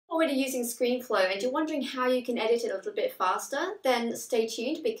Already using Screenflow and you're wondering how you can edit it a little bit faster, then stay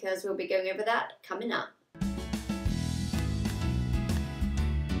tuned because we'll be going over that coming up.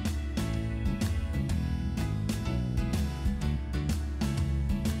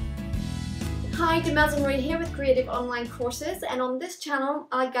 Hi, Demelza Marie here with Creative Online Courses, and on this channel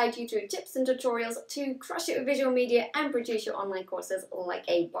I guide you through tips and tutorials to crush it with visual media and produce your online courses like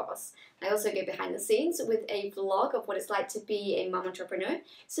a boss. I also go behind the scenes with a vlog of what it's like to be a mom entrepreneur,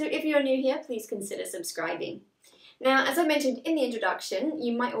 so if you're new here, please consider subscribing. Now, as I mentioned in the introduction,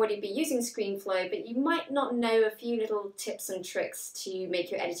 you might already be using Screenflow, but you might not know a few little tips and tricks to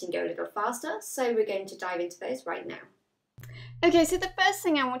make your editing go a little faster, so we're going to dive into those right now. Okay, so the first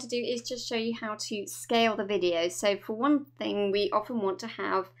thing I want to do is just show you how to scale the video. So for one thing, we often want to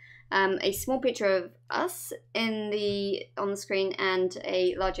have a small picture of us on the screen and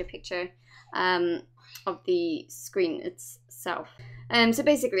a larger picture of the screen itself. So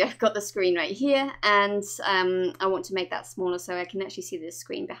basically I've got the screen right here, and I want to make that smaller so I can actually see the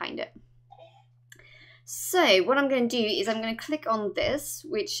screen behind it. So what I'm going to do is I'm going to click on this,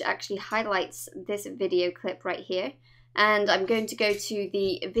 which actually highlights this video clip right here. And I'm going to go to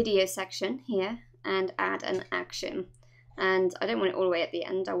the video section here and add an action. And I don't want it all the way at the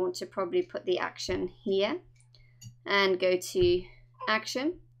end. I want to probably put the action here and go to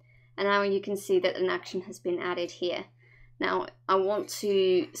action. And now you can see that an action has been added here. Now I want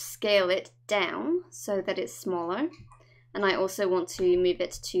to scale it down so that it's smaller. And I also want to move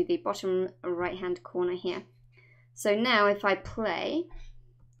it to the bottom right hand corner here. So now if I play,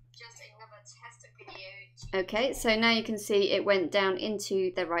 okay, so now you can see it went down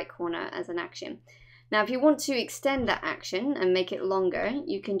into the right corner as an action. Now if you want to extend that action and make it longer,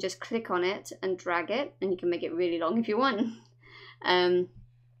 you can just click on it and drag it, and you can make it really long if you want. And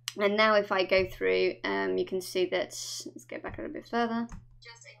now if I go through, you can see that, let's go back a little bit further.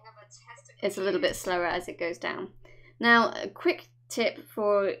 It's a little bit slower as it goes down. Now a quick tip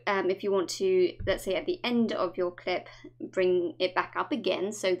for if you want to, let's say at the end of your clip, bring it back up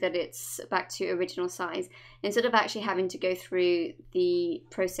again so that it's back to original size, instead of actually having to go through the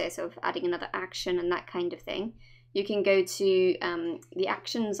process of adding another action and that kind of thing, you can go to the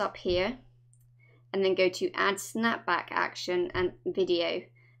actions up here and then go to add snapback action and video,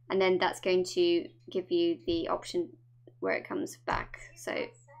 and then that's going to give you the option where it comes back, so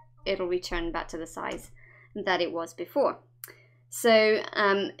it'll return back to the size that it was before. So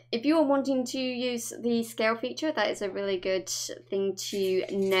if you're wanting to use the scale feature, that is a really good thing to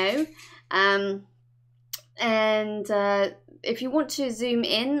know. If you want to zoom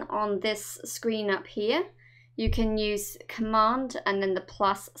in on this screen up here, you can use Command and then the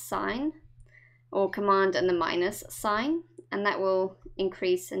plus sign, or Command and the minus sign, and that will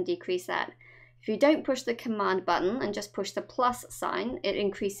increase and decrease that. If you don't push the Command button and just push the plus sign, it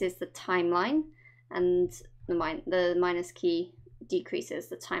increases the timeline, and the minus key decreases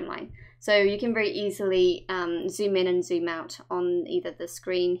the timeline. So you can very easily zoom in and zoom out on either the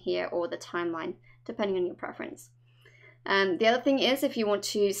screen here or the timeline, depending on your preference. The other thing is if you want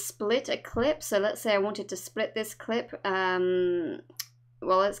to split a clip, so let's say I wanted to split this clip, well,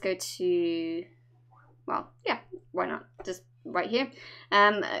 let's go to, well, yeah, why not, just right here.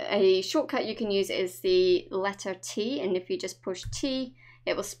 A shortcut you can use is the letter T, and if you just push T,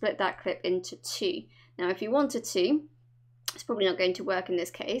 it will split that clip into two. Now if you wanted to, it's probably not going to work in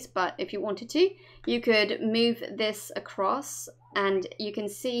this case, but if you wanted to, you could move this across, and you can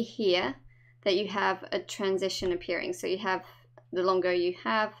see here that you have a transition appearing. So you have, the longer you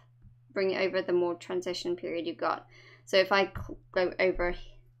have, bring it over, the more transition period you've got. So if I go over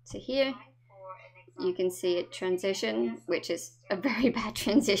to here, you can see it transition, which is a very bad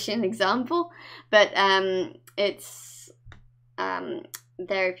transition example, but it's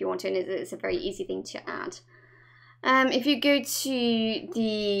there if you want to, and it's a very easy thing to add. If you go to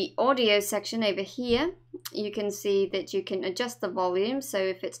the audio section over here, you can see that you can adjust the volume. So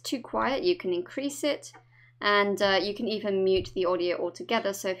if it's too quiet, you can increase it, and you can even mute the audio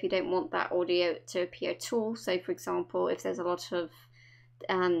altogether. So if you don't want that audio to appear at all, so for example, if there's a lot of,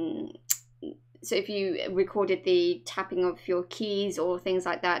 so if you recorded the tapping of your keys or things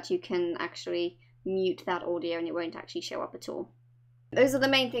like that, you can actually mute that audio and it won't actually show up at all. Those are the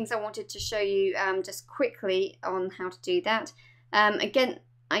main things I wanted to show you just quickly on how to do that. Again,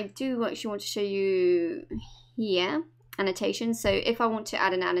 I do actually want to show you here, annotations. So if I want to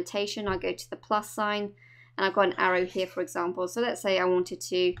add an annotation, I go to the plus sign, and I've got an arrow here, for example. So let's say I wanted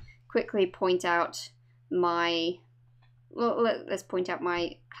to quickly point out my, well, let's point out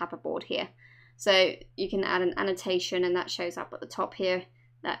my clapperboard here. So you can add an annotation, and that shows up at the top here.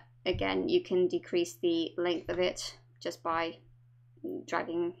 That, again, you can decrease the length of it just by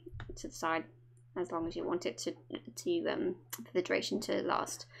dragging to the side as long as you want it to for the duration to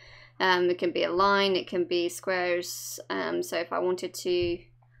last. It can be a line, it can be squares. So if I wanted to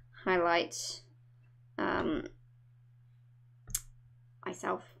highlight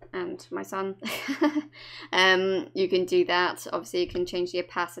myself and my son, you can do that. Obviously, you can change the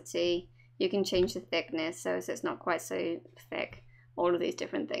opacity, you can change the thickness so it's not quite so thick, all of these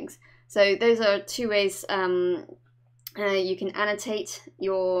different things. So those are two ways you can annotate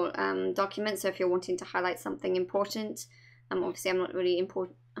your document. So if you're wanting to highlight something important, obviously I'm not really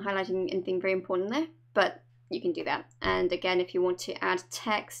highlighting anything very important there, but you can do that. And again, if you want to add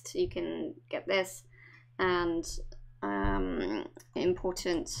text, you can get this and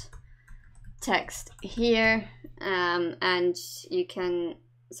important text here, and you can,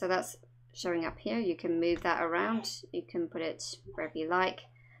 so that's showing up here, you can move that around, you can put it wherever you like.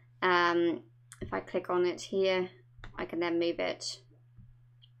 If I click on it here, I can then move it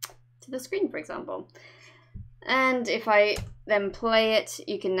to the screen, for example. And if I then play it,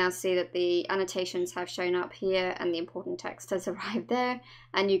 you can now see that the annotations have shown up here and the important text has arrived there,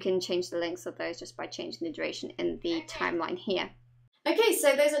 and you can change the lengths of those just by changing the duration in the timeline here. Okay,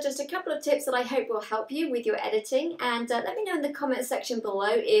 so those are just a couple of tips that I hope will help you with your editing, and let me know in the comment section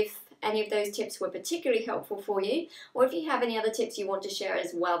below if any of those tips were particularly helpful for you, or if you have any other tips you want to share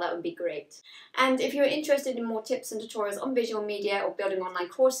as well, that would be great. And if you're interested in more tips and tutorials on visual media or building online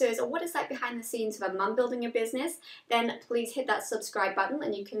courses, or what it's like behind the scenes of a mum building a business, then please hit that subscribe button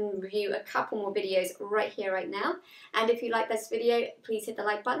and you can review a couple more videos right here, right now. And if you like this video, please hit the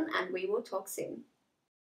like button and we will talk soon.